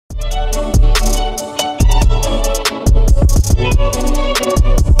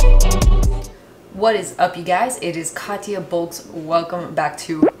What is up, you guys? It is KatiaBulks. Welcome back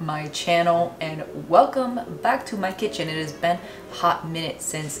to my channel and welcome back to my kitchen. It has been a hot minute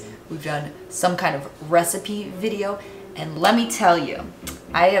since we've done some kind of recipe video, and let me tell you,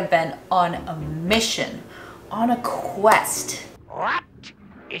 I have been on a mission, on a quest. What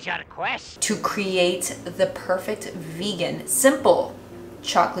is your quest? To create the perfect vegan, simple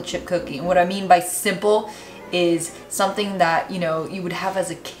chocolate chip cookie. And what I mean by simple is something that, you know, you would have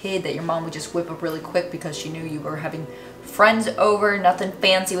as a kid that your mom would just whip up really quick because she knew you were having friends over. Nothing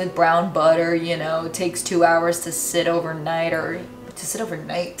fancy with brown butter, you know, it takes 2 hours to sit overnight, or to sit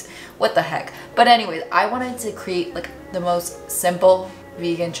overnight, what the heck. But anyways, I wanted to create like the most simple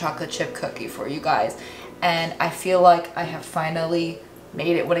vegan chocolate chip cookie for you guys, and I feel like I have finally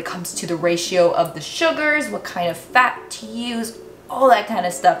made it when it comes to the ratio of the sugars, what kind of fat to use, all that kind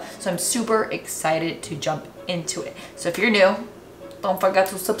of stuff. So I'm super excited to jump into it. So if you're new, don't forget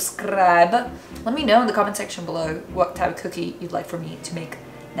to subscribe. Let me know in the comment section below what type of cookie you'd like for me to make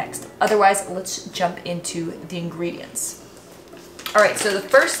next. Otherwise, let's jump into the ingredients. All right, so the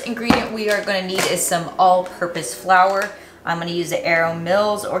first ingredient we are gonna need is some all-purpose flour. I'm gonna use the Arrow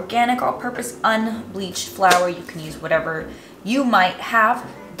Mills organic all-purpose unbleached flour. You can use whatever you might have,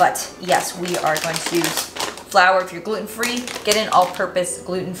 but yes, we are going to use flour. If you're gluten-free, get an all-purpose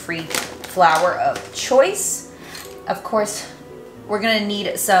gluten-free flour of choice. Of course, we're gonna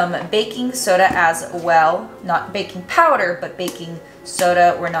need some baking soda as well. Not baking powder, but baking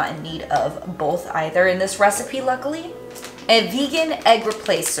soda. We're not in need of both either in this recipe, luckily. A vegan egg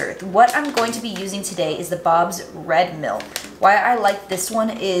replacer. What I'm going to be using today is the Bob's Red Mill. Why I like this one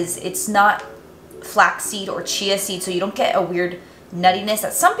is it's not flaxseed or chia seed, so you don't get a weird nuttiness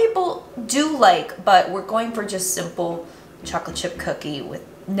that some people do like, but we're going for just simple chocolate chip cookie with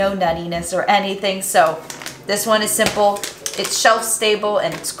no nuttiness or anything. So this one is simple, it's shelf stable,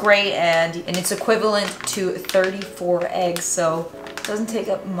 and it's great, and it's equivalent to 34 eggs, so it doesn't take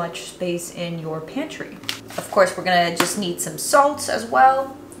up much space in your pantry. Of course, we're gonna just need some salt as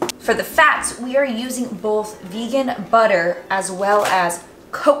well. For the fats, we are using both vegan butter as well as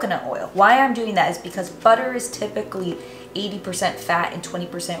coconut oil. Why I'm doing that is because butter is typically 80% fat and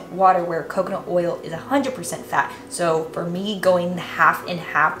 20% water, where coconut oil is 100% fat. So for me, going half and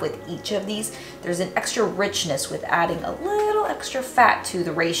half with each of these, there's an extra richness with adding a little extra fat to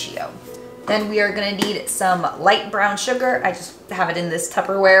the ratio. Then we are gonna need some light brown sugar. I just have it in this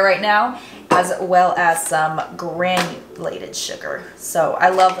Tupperware right now, as well as some granulated sugar. So I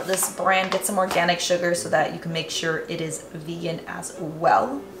love this brand. Get some organic sugar so that you can make sure it is vegan as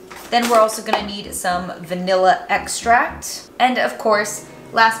well. Then we're also gonna need some vanilla extract. And of course,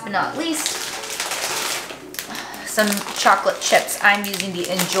 last but not least, some chocolate chips. I'm using the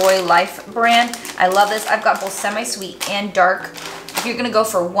Enjoy Life brand. I love this. I've got both semi-sweet and dark. If you're gonna go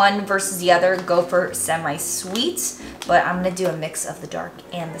for one versus the other, go for semi-sweet, but I'm gonna do a mix of the dark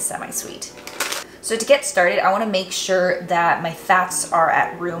and the semi-sweet. So to get started, I wanna make sure that my fats are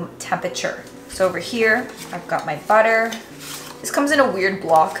at room temperature. So over here, I've got my butter. This comes in a weird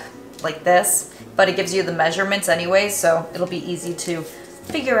block like this, but it gives you the measurements anyway, so it'll be easy to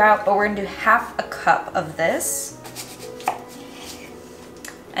figure out. But we're gonna do half a cup of this,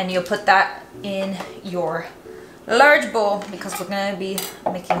 and you'll put that in your large bowl because we're gonna be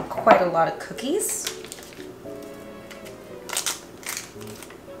making quite a lot of cookies.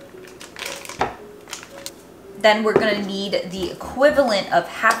 Then we're gonna need the equivalent of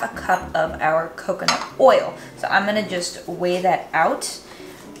half a cup of our coconut oil. So I'm gonna just weigh that out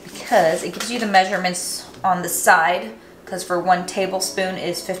because it gives you the measurements on the side, because for 1 tablespoon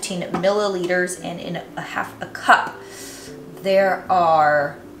is 15 milliliters, and in a half a cup there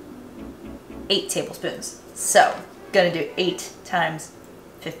are 8 tablespoons. So gonna do 8 times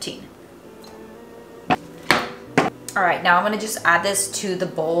 15. All right, now I'm gonna just add this to the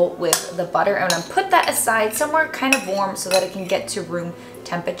bowl with the butter, and I'm gonna put that aside somewhere kind of warm so that it can get to room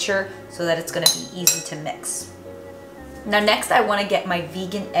temperature, so that it's gonna be easy to mix. Now next, I wanna get my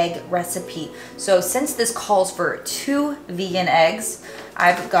vegan egg recipe. So since this calls for 2 vegan eggs,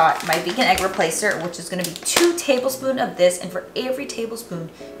 I've got my vegan egg replacer, which is gonna be 2 tablespoons of this, and for every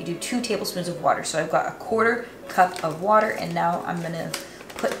tablespoon, you do 2 tablespoons of water. So I've got a 1/4 cup of water, and now I'm gonna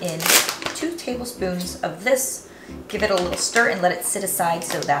put in 2 tablespoons of this, give it a little stir, and let it sit aside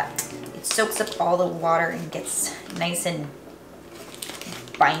so that it soaks up all the water and gets nice and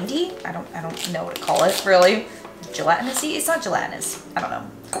bindy. I don't know what to call it, really. Gelatinous-y? It's not gelatinous. I don't know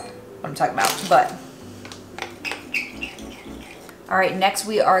what I'm talking about, but. All right, next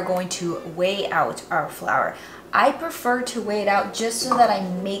we are going to weigh out our flour. I prefer to weigh it out just so that I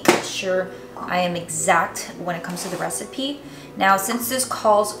make sure I am exact when it comes to the recipe. Now, since this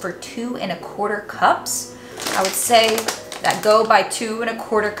calls for 2 1/4 cups, I would say that go by 2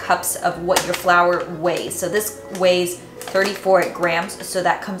 1/4 cups of what your flour weighs. So this weighs 34 grams, so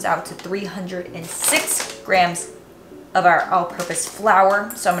that comes out to 306 grams of our all-purpose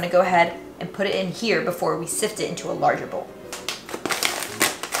flour. So I'm gonna go ahead and put it in here before we sift it into a larger bowl.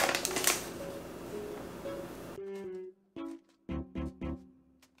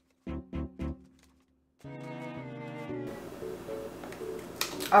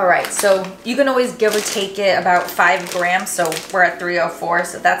 All right, so you can always give or take it about 5 grams, so we're at 304,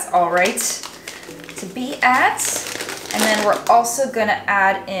 so that's all right to be at. And then we're also gonna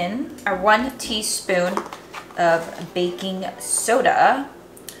add in our 1 teaspoon of baking soda.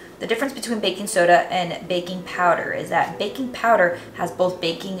 The difference between baking soda and baking powder is that baking powder has both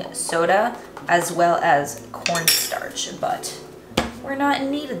baking soda as well as cornstarch, but we're not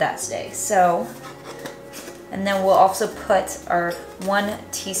in need of that today, so. And then we'll also put our 1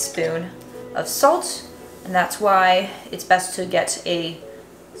 teaspoon of salt, and that's why it's best to get a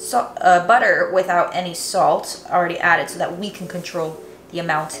butter without any salt already added so that we can control the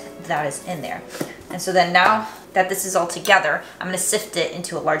amount that is in there. And so then now that this is all together, I'm gonna sift it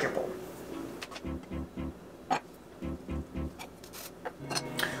into a larger bowl.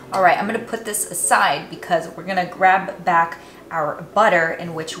 All right, I'm gonna put this aside because we're gonna grab back our butter,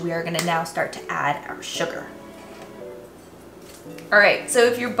 in which we are gonna now start to add our sugar. All right, so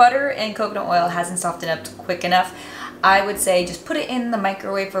if your butter and coconut oil hasn't softened up quick enough, I would say just put it in the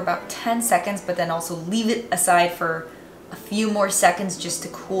microwave for about 10 seconds, but then also leave it aside for a few more seconds just to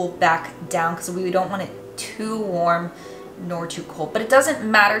cool back down, because we don't want it too warm nor too cold. But it doesn't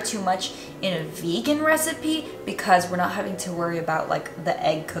matter too much in a vegan recipe because we're not having to worry about like the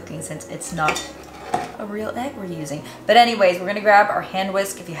egg cooking, since it's not a real egg we're using. But anyways, we're gonna grab our hand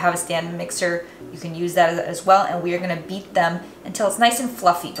whisk. If you have a stand mixer, you can use that as well, and we are gonna beat them until it's nice and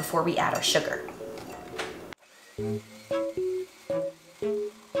fluffy before we add our sugar.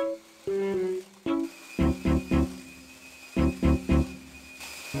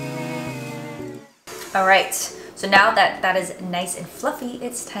 All right, so now that that is nice and fluffy,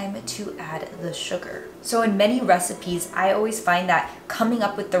 it's time to add the sugar. So in many recipes, I always find that coming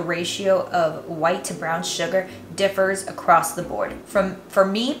up with the ratio of white to brown sugar differs across the board. For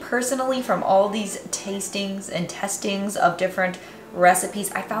me personally, from all these tastings and testings of different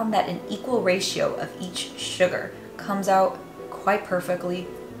recipes, I found that an equal ratio of each sugar comes out quite perfectly.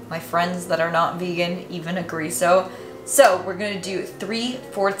 My friends that are not vegan even agree so. So we're gonna do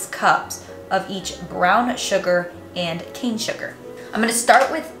 3/4 cups of each brown sugar and cane sugar. I'm gonna start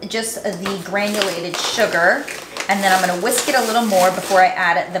with just the granulated sugar, and then I'm gonna whisk it a little more before I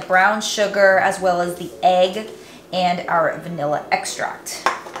add the brown sugar as well as the egg and our vanilla extract.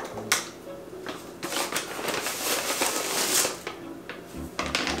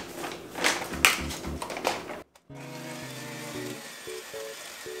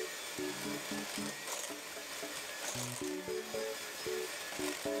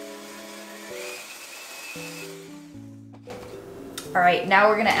 All right, now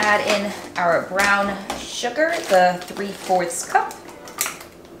we're gonna add in our brown sugar, the 3/4 cup.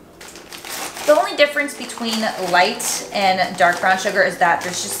 The only difference between light and dark brown sugar is that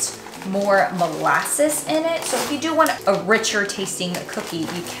there's just more molasses in it. So if you do want a richer tasting cookie,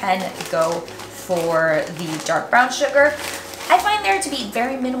 you can go for the dark brown sugar. I find there to be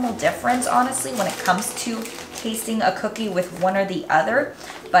very minimal difference, honestly, when it comes to tasting a cookie with one or the other,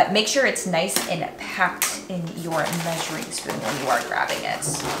 but make sure it's nice and packed in your measuring spoon when you are grabbing it.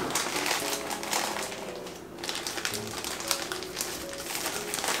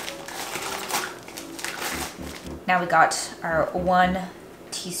 Now we got our 1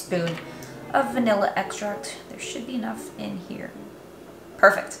 teaspoon of vanilla extract. There should be enough in here.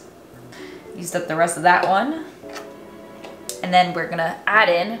 Perfect. Used up the rest of that one. And then we're gonna add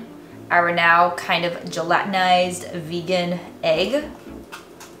in our now kind of gelatinized vegan egg.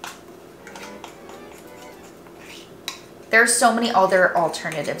 There's so many other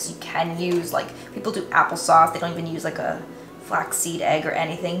alternatives you can use, like people do applesauce. They don't even use like a flaxseed egg or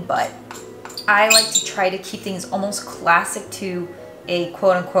anything, but I like to try to keep things almost classic to a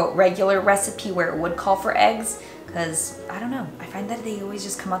quote-unquote regular recipe where it would call for eggs, because I don't know, I find that they always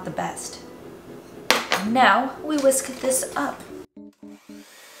just come out the best. Now we whisk this up.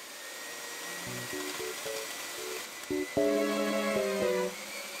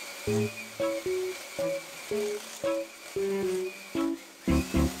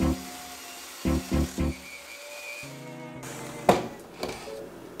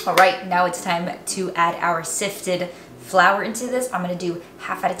 All right, now it's time to add our sifted flour into this. I'm gonna do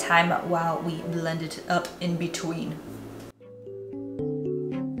half at a time while we blend it up in between.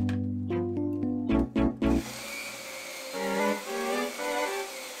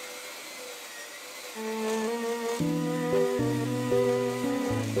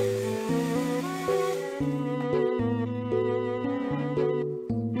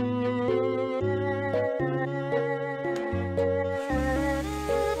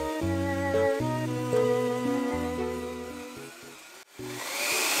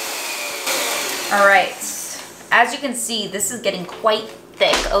 All right, as you can see, this is getting quite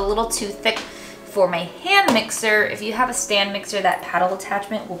thick, a little too thick for my hand mixer. If you have a stand mixer, that paddle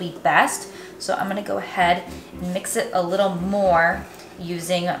attachment will be best. So I'm gonna go ahead and mix it a little more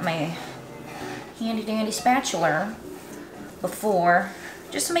using my handy dandy spatula before,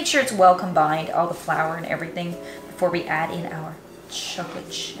 just to make sure it's well combined, all the flour and everything, before we add in our chocolate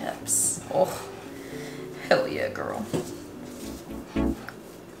chips. Oh, hell yeah, girl.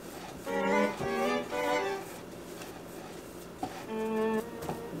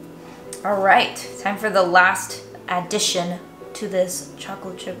 All right, time for the last addition to this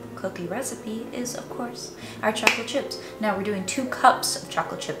chocolate chip cookie recipe is, of course, our chocolate chips. Now we're doing 2 cups of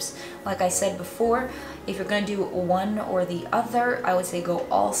chocolate chips. Like I said before, if you're gonna do one or the other, I would say go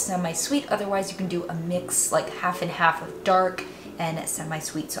all semi-sweet. Otherwise, you can do a mix, like half and half of dark and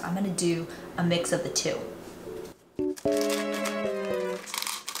semi-sweet. So I'm gonna do a mix of the 2.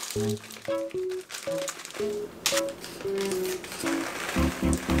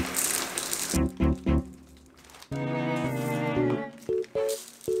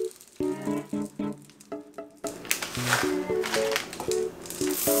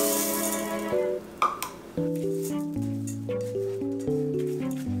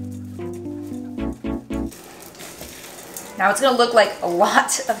 Now it's gonna look like a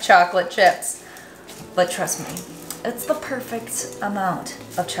lot of chocolate chips, but trust me, it's the perfect amount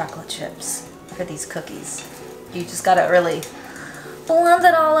of chocolate chips for these cookies. You just gotta really blend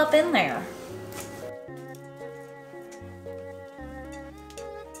it all up in there.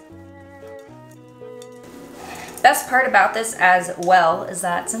 Best part about this as well is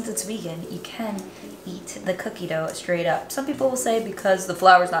that since it's vegan, you can eat the cookie dough straight up. Some people will say because the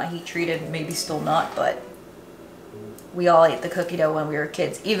flour's not heat treated, maybe still not, but we all ate the cookie dough when we were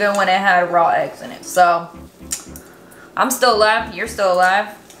kids, even when it had raw eggs in it. So I'm still alive, you're still alive,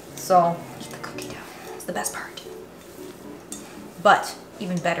 so eat the cookie dough. It's the best part. But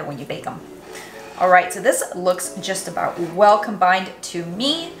even better when you bake them. All right, so this looks just about well combined to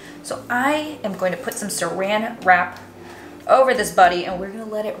me. So I am going to put some saran wrap over this buddy, and we're gonna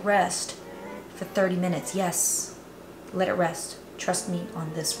let it rest for 30 minutes. Yes, let it rest. Trust me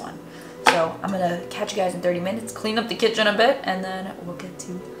on this one. So I'm gonna catch you guys in 30 minutes, clean up the kitchen a bit, and then we'll get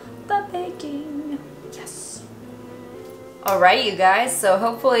to the baking. Yes. All right, you guys, so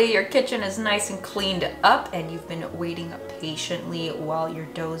hopefully your kitchen is nice and cleaned up and you've been waiting patiently while your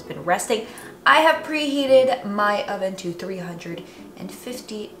dough's been resting. I have preheated my oven to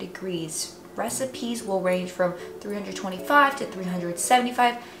 350 degrees. Recipes will range from 325 to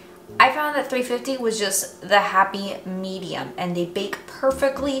 375. I found that 350 was just the happy medium, and they bake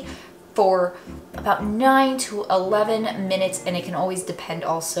perfectly for about 9 to 11 minutes, and it can always depend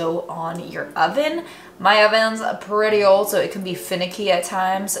also on your oven. My oven's pretty old, so it can be finicky at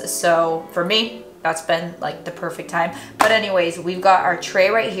times. So for me, that's been like the perfect time. But anyways, we've got our tray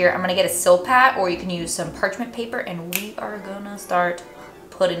right here. I'm gonna get a Silpat, or you can use some parchment paper, and we are gonna start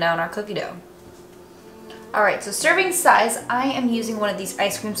putting down our cookie dough. All right, so serving size, I am using one of these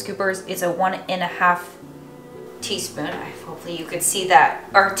ice cream scoopers. It's a 1.5 teaspoon. Hopefully you could see that,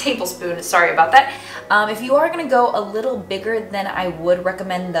 or tablespoon, sorry about that. If you are gonna go a little bigger, then I would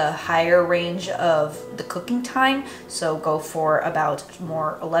recommend the higher range of the cooking time. So go for about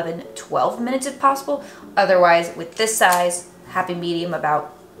more 11, 12 minutes if possible. Otherwise, with this size, happy medium,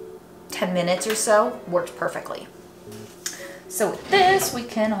 about 10 minutes or so, works perfectly. So with this, we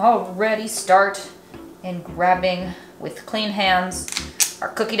can already start in grabbing with clean hands our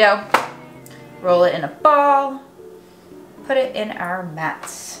cookie dough, roll it in a ball, put it in our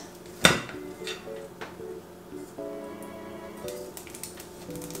mats.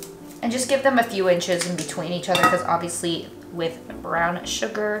 And just give them a few inches in between each other, because obviously with brown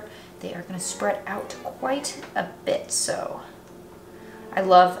sugar, they are going to spread out quite a bit. So I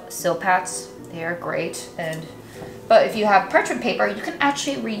love Silpats, they are great. But if you have parchment paper, you can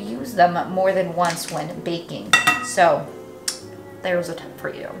actually reuse them more than once when baking. So there's a tip for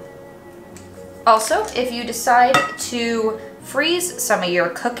you. Also, if you decide to freeze some of your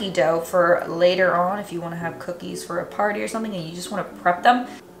cookie dough for later on, if you want to have cookies for a party or something and you just want to prep them,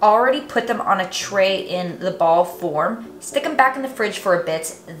 already put them on a tray in the ball form, stick them back in the fridge for a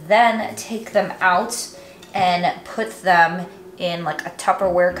bit, then take them out and put them in like a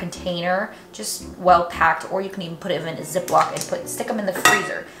Tupperware container, just well packed, or you can even put it in a Ziploc and stick them in the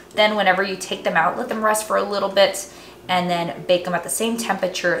freezer. Then whenever you take them out, let them rest for a little bit, and then bake them at the same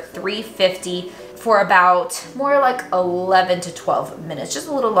temperature, 350, for about more like 11 to 12 minutes, just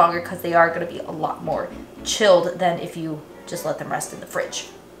a little longer, because they are going to be a lot more chilled than if you just let them rest in the fridge.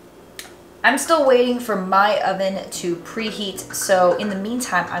 I'm still waiting for my oven to preheat, so in the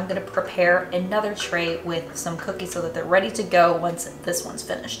meantime, I'm gonna prepare another tray with some cookies so that they're ready to go once this one's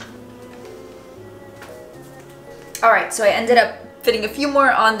finished. All right, so I ended up fitting a few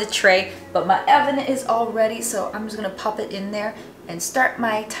more on the tray, but my oven is all ready, so I'm just gonna pop it in there and start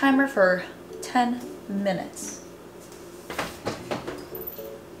my timer for 10 minutes.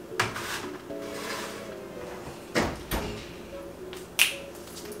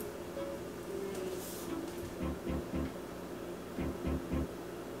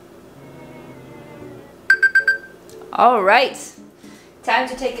 All right, time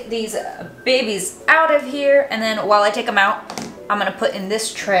to take these babies out of here, and then while I take them out, I'm gonna put in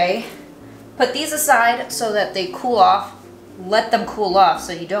this tray. Put these aside so that they cool off. Let them cool off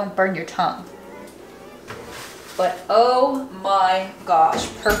so you don't burn your tongue. But oh my gosh,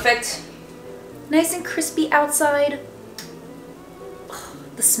 perfect. Nice and crispy outside.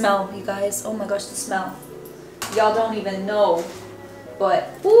 The smell, you guys, oh my gosh, the smell. Y'all don't even know, but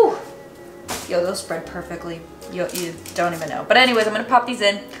whew. Yo, those spread perfectly. You don't even know. But anyways, I'm gonna pop these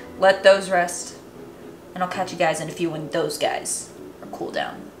in, let those rest, and I'll catch you guys in a few when those guys are cooled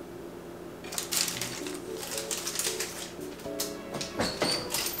down.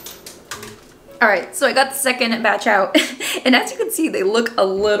 Alright, so I got the second batch out, and as you can see, they look a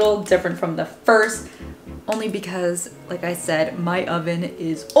little different from the first, only because, like I said, my oven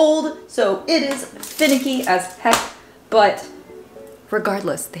is old, so it is finicky as heck, but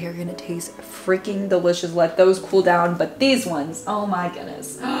regardless, they are gonna taste freaking delicious. Let those cool down, but these ones, oh my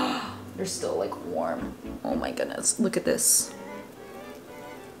goodness. They're still like warm. Oh my goodness, look at this.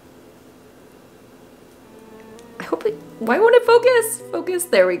 I hope it, why won't it focus? Focus,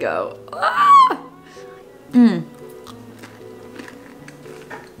 there we go. Ah!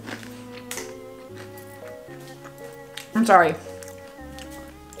 I'm sorry,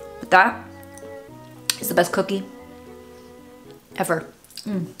 but that is the best cookie ever.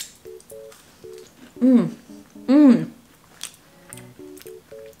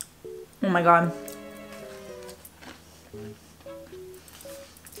 Oh my god.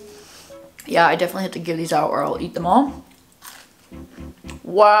 Yeah, I definitely have to give these out or I'll eat them all.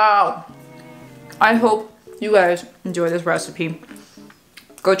 Wow. I hope you guys enjoy this recipe.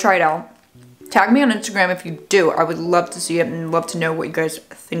 Go try it out. Tag me on Instagram if you do. I would love to see it and love to know what you guys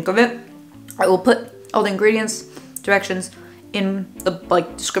think of it. I will put all the ingredients, directions in the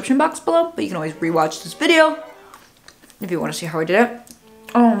description box below, but you can always rewatch this video if you want to see how I did it.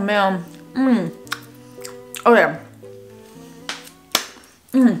 Oh man. Oh yeah.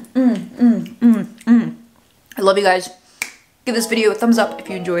 I love you guys. Give this video a thumbs up if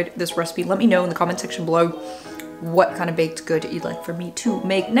you enjoyed this recipe. Let me know in the comment section below what kind of baked good you'd like for me to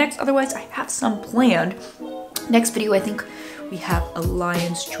make next. Otherwise, I have some planned. Next video, I think we have a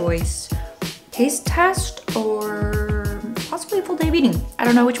Lion's Choice taste test or possibly a full day of eating. I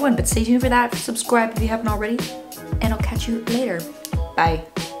don't know which one, but stay tuned for that. Subscribe if you haven't already, and I'll catch you later. Bye.